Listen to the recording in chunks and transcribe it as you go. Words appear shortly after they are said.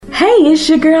Hey, it's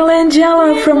your girl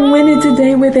Angela from Winning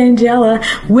Today with Angela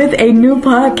with a new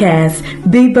podcast.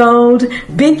 Be bold,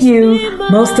 be you,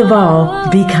 most of all,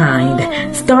 be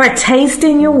kind. Start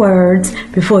tasting your words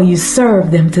before you serve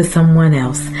them to someone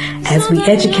else. As we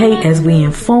educate, as we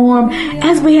inform,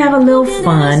 as we have a little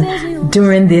fun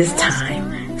during this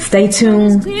time. Stay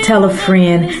tuned, tell a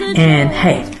friend, and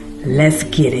hey, let's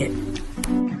get it.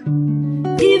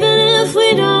 Even if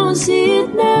we don't see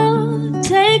it now,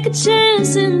 take a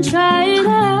chance and try it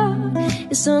out.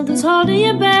 If something's holding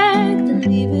you back, then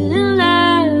leave it in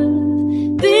life.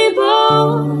 Be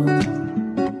bold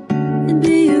and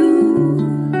be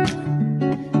you.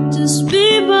 Just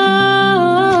be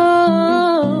bold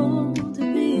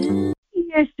and be you.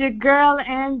 Yes, your girl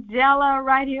Angela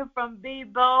right here from Be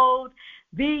Bold,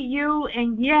 Be You.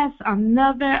 And yes,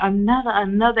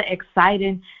 another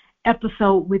exciting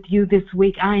episode with you this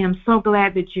week. I am so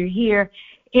glad that you're here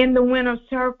in the winner's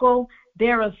circle.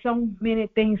 There are so many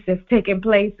things that's taking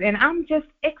place, and I'm just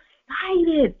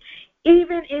excited,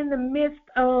 even in the midst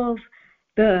of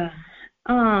the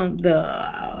I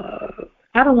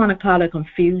don't want to call it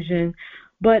confusion,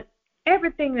 but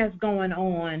everything that's going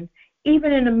on.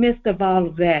 Even in the midst of all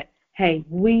of that, hey,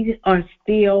 we are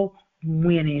still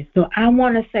winning. So I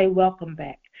want to say welcome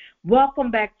back.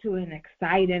 Welcome back to an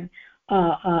exciting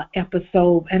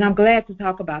episode, and I'm glad to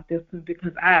talk about this one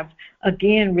because I've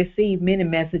again received many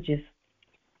messages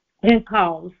and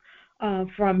calls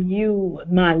from you,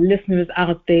 my listeners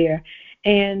out there,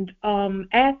 and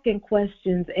asking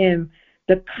questions. And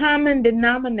the common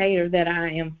denominator that I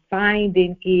am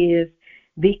finding is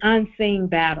the unseen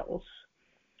battles,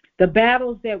 the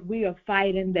battles that we are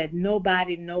fighting that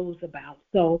nobody knows about.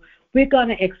 So we're going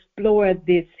to explore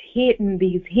these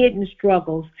hidden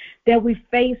struggles that we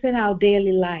face in our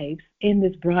daily lives in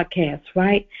this broadcast,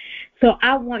 right? So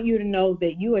I want you to know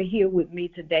that you are here with me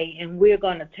today, and we're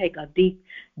going to take a deep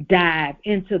dive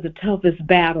into the toughest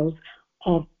battles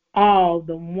of all,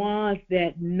 the ones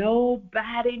that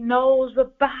nobody knows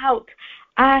about.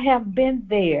 I have been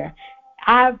there.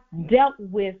 I've dealt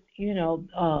with,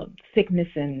 sickness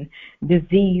and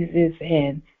diseases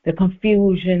and the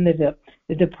confusion, the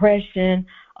depression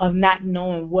of not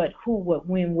knowing what, who, what,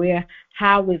 when, where,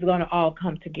 how it's going to all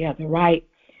come together, right?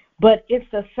 But it's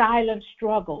the silent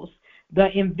struggles, the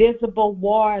invisible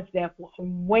wars that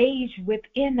wage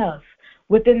within us,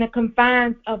 within the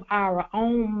confines of our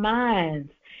own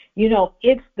minds.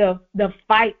 It's the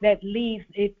fight that leaves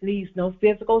no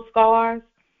physical scars,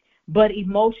 but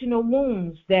emotional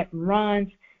wounds that runs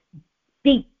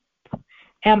deep.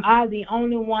 Am I the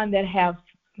only one that have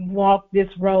walked this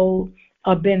road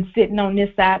or been sitting on this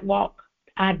sidewalk?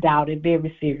 I doubt it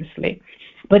very seriously.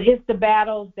 But it's the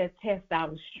battles that test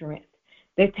our strength.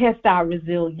 They test our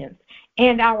resilience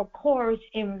and our courage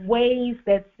in ways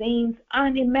that seems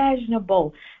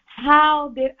unimaginable. How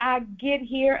did I get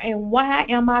here, and why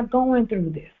am I going through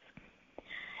this?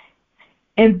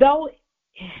 And though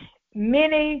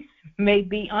many may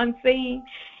be unseen,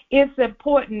 it's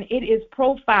important, it is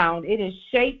profound, it is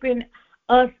shaping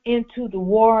us into the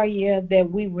warrior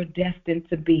that we were destined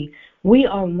to be. We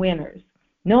are winners.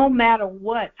 No matter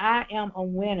what, I am a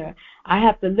winner. I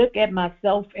have to look at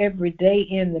myself every day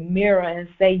in the mirror and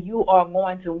say, you are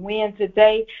going to win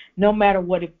today, no matter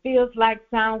what it feels like,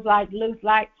 sounds like, looks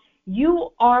like.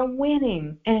 You are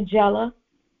winning, Angela.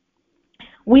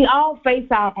 We all face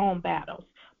our own battles,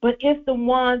 but it's the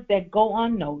ones that go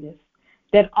unnoticed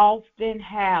that often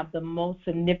have the most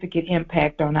significant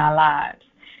impact on our lives.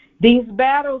 These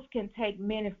battles can take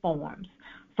many forms,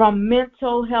 from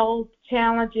mental health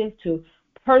challenges to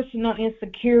personal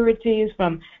insecurities,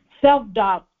 from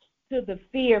self-doubt to the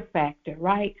fear factor,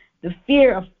 right? The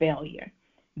fear of failure.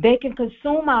 They can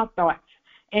consume our thoughts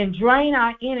and drain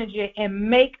our energy and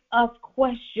make us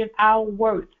question our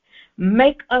worth,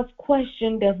 make us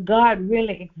question, does God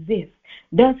really exist?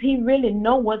 Does he really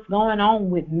know what's going on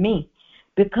with me?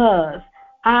 Because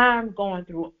I'm going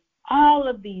through all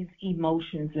of these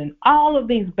emotions and all of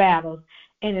these battles,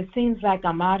 and it seems like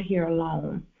I'm out here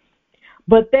alone.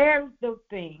 But there's the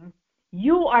thing.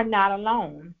 You are not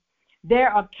alone. There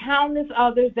are countless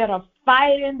others that are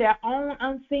fighting their own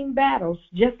unseen battles,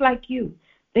 just like you.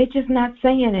 They're just not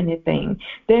saying anything.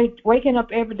 They're waking up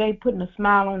every day, putting a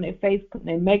smile on their face, putting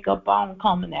their makeup on,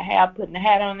 combing their hair, putting a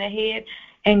hat on their head,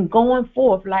 and going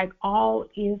forth like all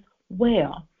is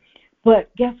well.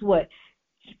 But guess what?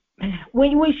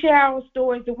 When we share our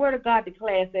stories, the Word of God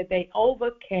declares that they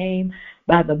overcame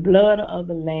by the blood of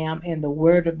the Lamb and the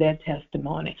word of their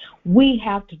testimony. We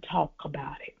have to talk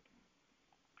about it.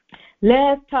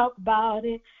 Let's talk about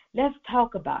it. Let's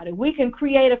talk about it. We can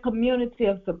create a community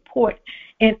of support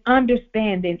and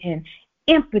understanding and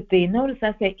empathy. Notice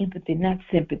I say empathy, not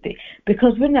sympathy,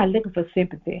 because we're not looking for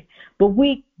sympathy, but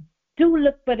we do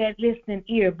look for that listening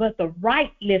ear, but the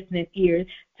right listening ear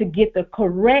to get the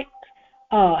correct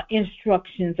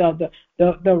instructions or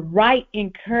the right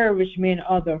encouragement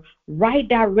or the right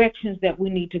directions that we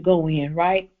need to go in,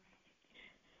 right?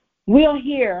 We'll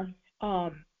hear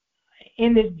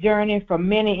in this journey from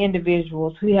many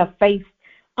individuals who have faced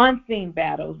unseen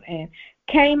battles and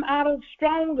came out of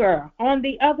stronger on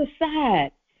the other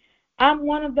side. I'm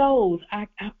one of those. I'm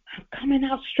coming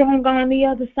out stronger on the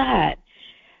other side.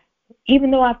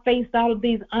 Even though I faced all of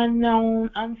these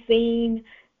unknown, unseen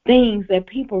things that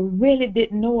people really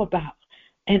didn't know about,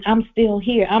 and I'm still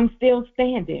here. I'm still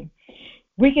standing.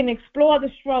 We can explore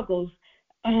the struggles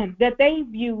that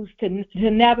they've used to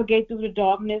navigate through the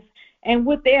darkness, and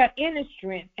with their inner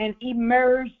strength, and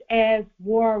emerge as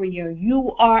warrior.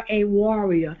 You are a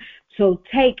warrior. So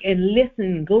take and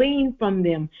listen, glean from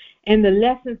them, and the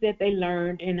lessons that they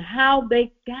learned, and how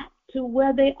they got to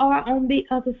where they are on the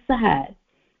other side.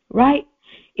 Right?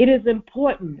 It is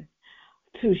important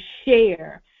to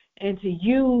share and to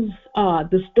use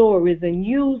the stories and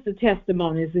use the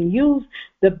testimonies and use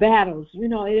the battles. You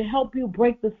know, it'll help you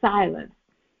break the silence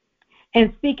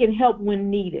and seeking help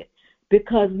when needed,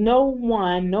 because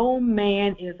no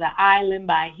man is an island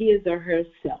by his or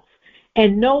herself,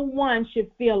 and no one should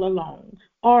feel alone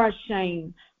or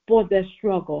ashamed for their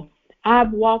struggle.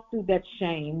 I've walked through that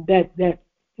shame,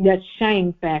 that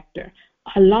shame factor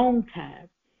a long time.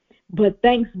 But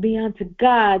thanks be unto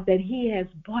God that he has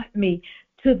brought me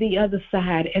to the other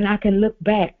side, and I can look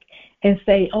back and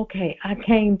say, okay, I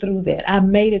came through that. I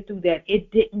made it through that.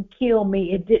 It didn't kill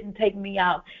me. It didn't take me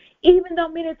out. Even though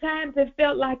many times it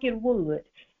felt like it would,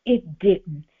 it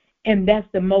didn't. And that's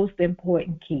the most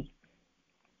important key.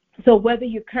 So whether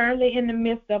you're currently in the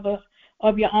midst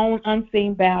of your own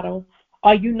unseen battle,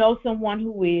 or you know someone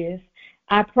who is,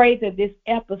 I pray that this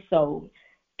episode,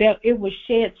 that it will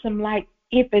shed some light,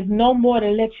 if it's no more, to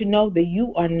let you know that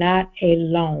you are not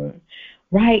alone,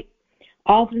 right?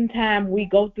 Oftentimes we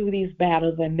go through these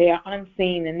battles and they're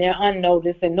unseen and they're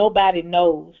unnoticed and nobody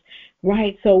knows,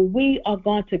 right? So we are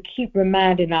going to keep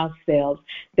reminding ourselves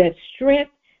that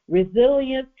strength,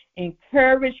 resilience, and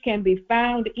courage can be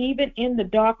found even in the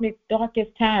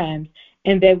darkest times,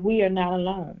 and that we are not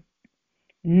alone.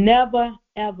 Never,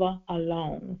 ever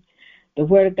alone. The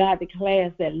word of God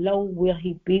declares that, lo, will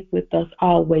he be with us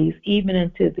always, even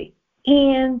unto the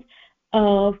end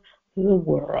of the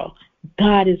world.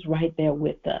 God is right there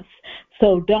with us.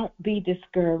 So don't be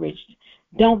discouraged.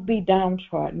 Don't be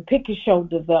downtrodden. Pick your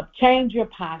shoulders up. Change your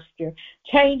posture.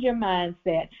 Change your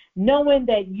mindset, knowing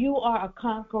that you are a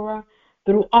conqueror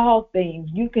through all things.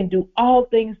 You can do all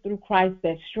things through Christ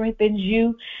that strengthens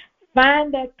you.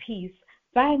 Find that peace.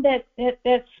 Find that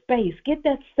space. Get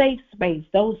that safe space,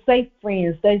 those safe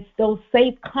friends, those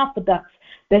safe confidants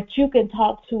that you can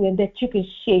talk to and that you can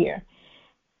share,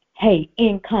 hey,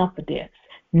 in confidence,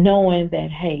 knowing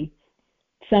that, hey,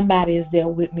 somebody is there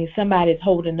with me. Somebody is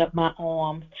holding up my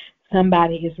arms.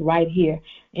 Somebody is right here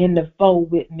in the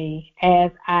fold with me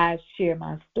as I share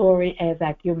my story, as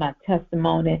I give my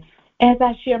testimony, as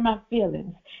I share my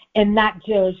feelings, and not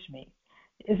judge me.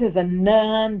 This is a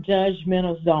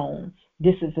non-judgmental zone.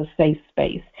 This is a safe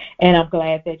space, and I'm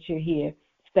glad that you're here.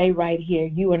 Stay right here.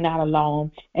 You are not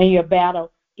alone, and your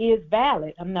battle is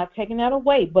valid. I'm not taking that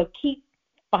away, but keep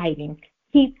fighting.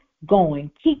 Keep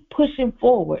going. Keep pushing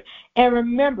forward. And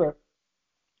remember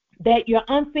that your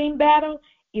unseen battle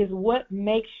is what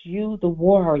makes you the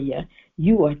warrior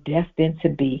you are destined to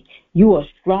be. You are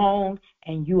strong,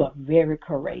 and you are very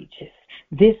courageous.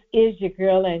 This is your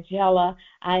girl, Angela.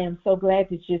 I am so glad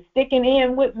that you're sticking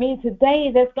in with me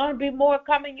today. There's going to be more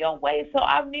coming your way, so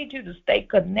I need you to stay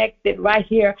connected right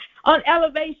here on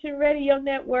Elevation Radio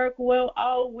Network. Well,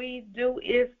 all we do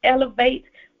is elevate.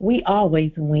 We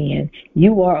always win.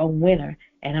 You are a winner,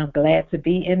 and I'm glad to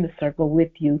be in the circle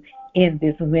with you in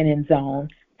this winning zone.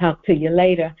 Talk to you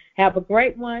later. Have a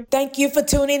great one. Thank you for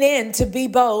tuning in to Be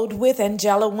Bold with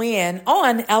Angela Wynn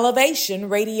on Elevation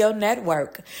Radio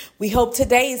Network. We hope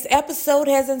today's episode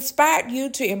has inspired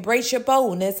you to embrace your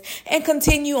boldness and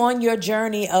continue on your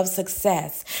journey of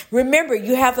success. Remember,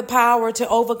 you have the power to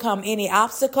overcome any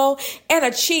obstacle and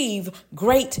achieve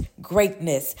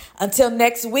greatness. Until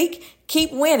next week,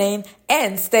 keep winning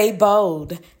and stay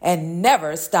bold and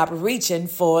never stop reaching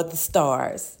for the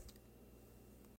stars.